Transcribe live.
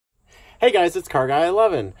Hey guys, it's Car Guy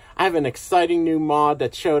 11. I have an exciting new mod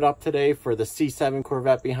that showed up today for the C7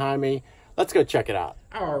 Corvette behind me. Let's go check it out.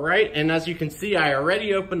 All right, and as you can see, I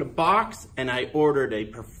already opened a box and I ordered a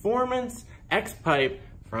Performance X-Pipe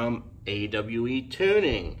from AWE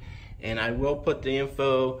Tuning. And I will put the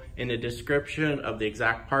info in the description of the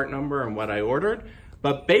exact part number and what I ordered.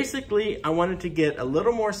 But basically, I wanted to get a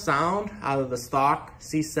little more sound out of the stock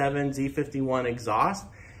C7 Z51 exhaust.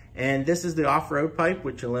 And this is the off-road pipe,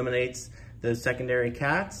 which eliminates those secondary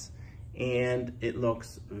cats. And it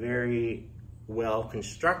looks very well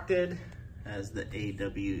constructed, as the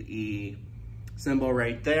AWE symbol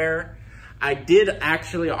right there. I did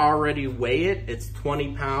actually already weigh it. It's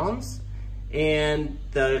 20 pounds. And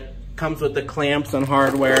comes with the clamps and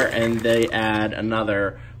hardware, and they add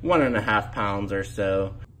another 1.5 pounds or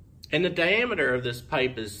so. And the diameter of this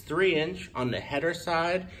pipe is 3" on the header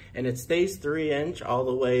side, and it stays 3" all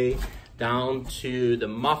the way down to the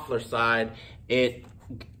muffler side. It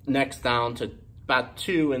necks down to about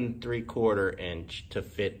 2 3/4" to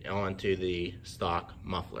fit onto the stock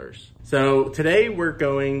mufflers. So today we're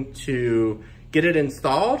going to get it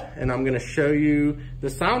installed, and I'm gonna show you the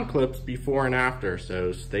sound clips before and after,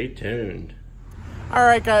 so stay tuned. All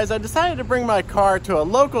right guys, I decided to bring my car to a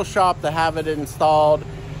local shop to have it installed.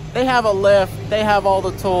 They have a lift, they have all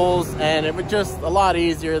the tools, and it was just a lot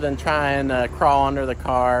easier than trying to crawl under the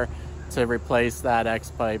car to replace that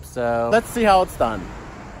X-pipe. So let's see how it's done.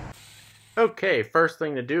 Okay, first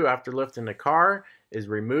thing to do after lifting the car is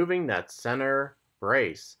removing that center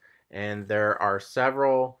brace. And there are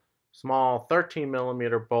several small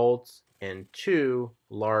 13mm bolts and 2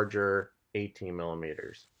 larger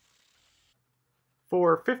 18mm.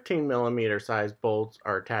 4 15mm size bolts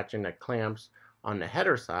are attaching the clamps on the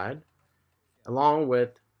header side, along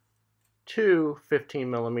with 2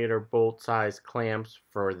 15mm bolt size clamps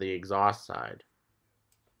for the exhaust side.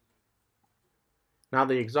 Now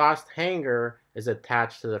the exhaust hanger is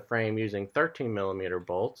attached to the frame using 13mm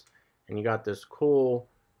bolts, and you got this cool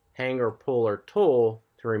hanger puller tool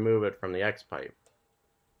to remove it from the X-pipe.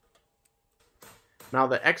 Now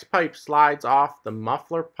the X-pipe slides off the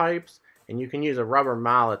muffler pipes, and you can use a rubber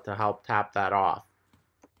mallet to help tap that off.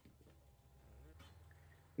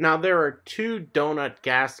 Now there are 2 donut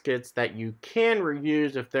gaskets that you can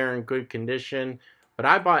reuse if they're in good condition, but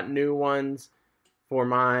I bought new ones for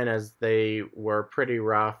mine as they were pretty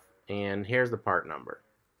rough, and here's the part number.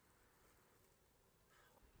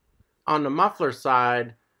 On the muffler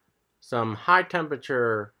side, some high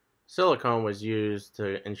temperature silicone was used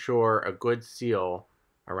to ensure a good seal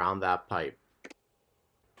around that pipe.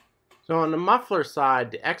 So on the muffler side,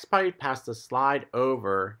 the X-pipe has to slide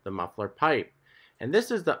over the muffler pipe. And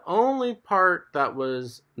this is the only part that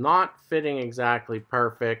was not fitting exactly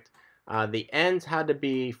perfect. The ends had to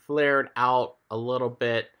be flared out a little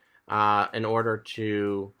bit in order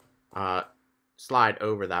to slide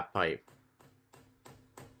over that pipe.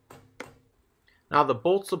 Now the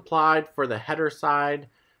bolts supplied for the header side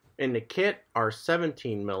in the kit are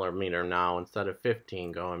 17mm now instead of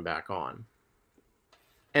 15 going back on.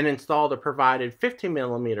 And install the provided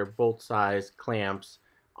 15mm bolt size clamps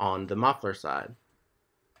on the muffler side.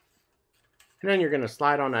 And then you're going to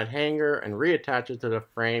slide on that hanger and reattach it to the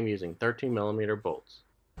frame using 13mm bolts.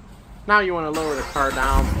 Now you want to lower the car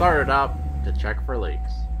down, start it up to check for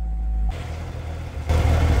leaks.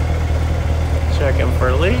 Checking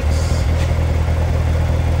for leaks.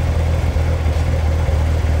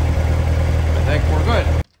 I think we're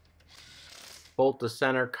good. Bolt the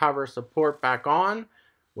center cover support back on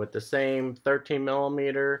with the same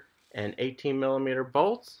 13mm and 18mm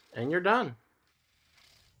bolts, and you're done.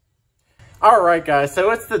 Alright guys, so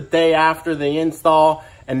it's the day after the install,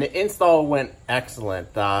 and the install went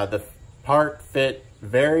excellent. The part fit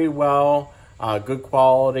very well, good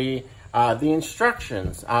quality. The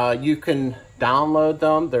instructions, you can download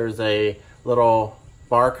them. There's a little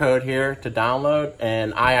barcode here to download,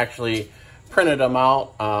 and I actually printed them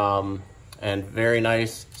out, and very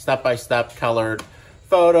nice step-by-step colored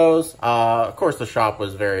photos. Of course the shop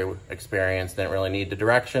was very experienced, didn't really need the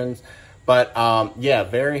directions. But yeah,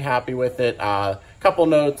 very happy with it. Couple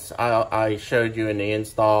notes I showed you in the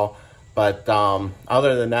install, but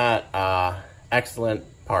other than that, excellent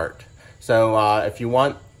part. So if you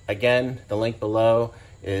want, again, the link below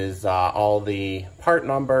is all the part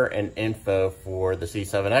number and info for the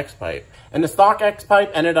C7 X-pipe. And the stock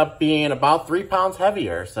X-pipe ended up being about 3 pounds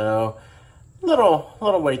heavier, so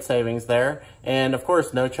little weight savings there. And of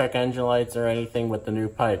course, no check engine lights or anything with the new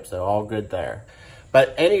pipe, so all good there.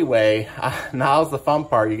 But anyway, now's the fun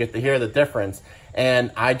part. You get to hear the difference. And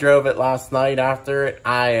I drove it last night after it.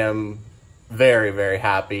 I am very, very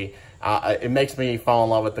happy. it makes me fall in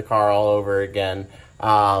love with the car all over again.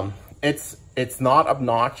 It's not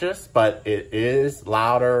obnoxious, but it is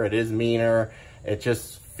louder, it is meaner, it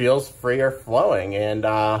just feels freer flowing, and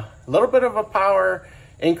a little bit of a power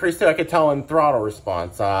increase too. I could tell in throttle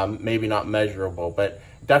response, maybe not measurable, but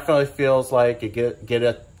definitely feels like it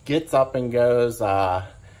gets up and goes a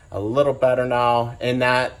little better now. And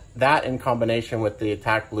that in combination with the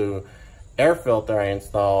Attack Blue air filter I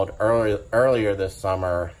installed earlier this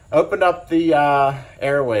summer opened up the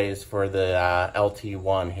airways for the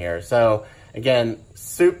LT1 here. So again,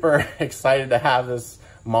 super excited to have this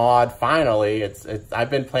mod finally. I've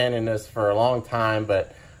been planning this for a long time,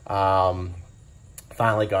 but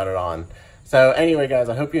finally got it on. So anyway, guys,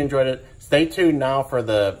 I hope you enjoyed it. Stay tuned now for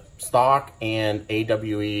the stock and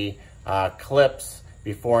AWE clips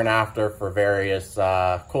before and after for various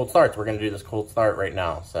cold starts. We're going to do this cold start right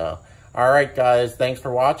now. So, all right, guys, thanks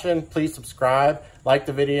for watching. Please subscribe, like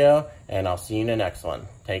the video, and I'll see you in the next one.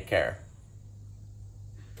 Take care.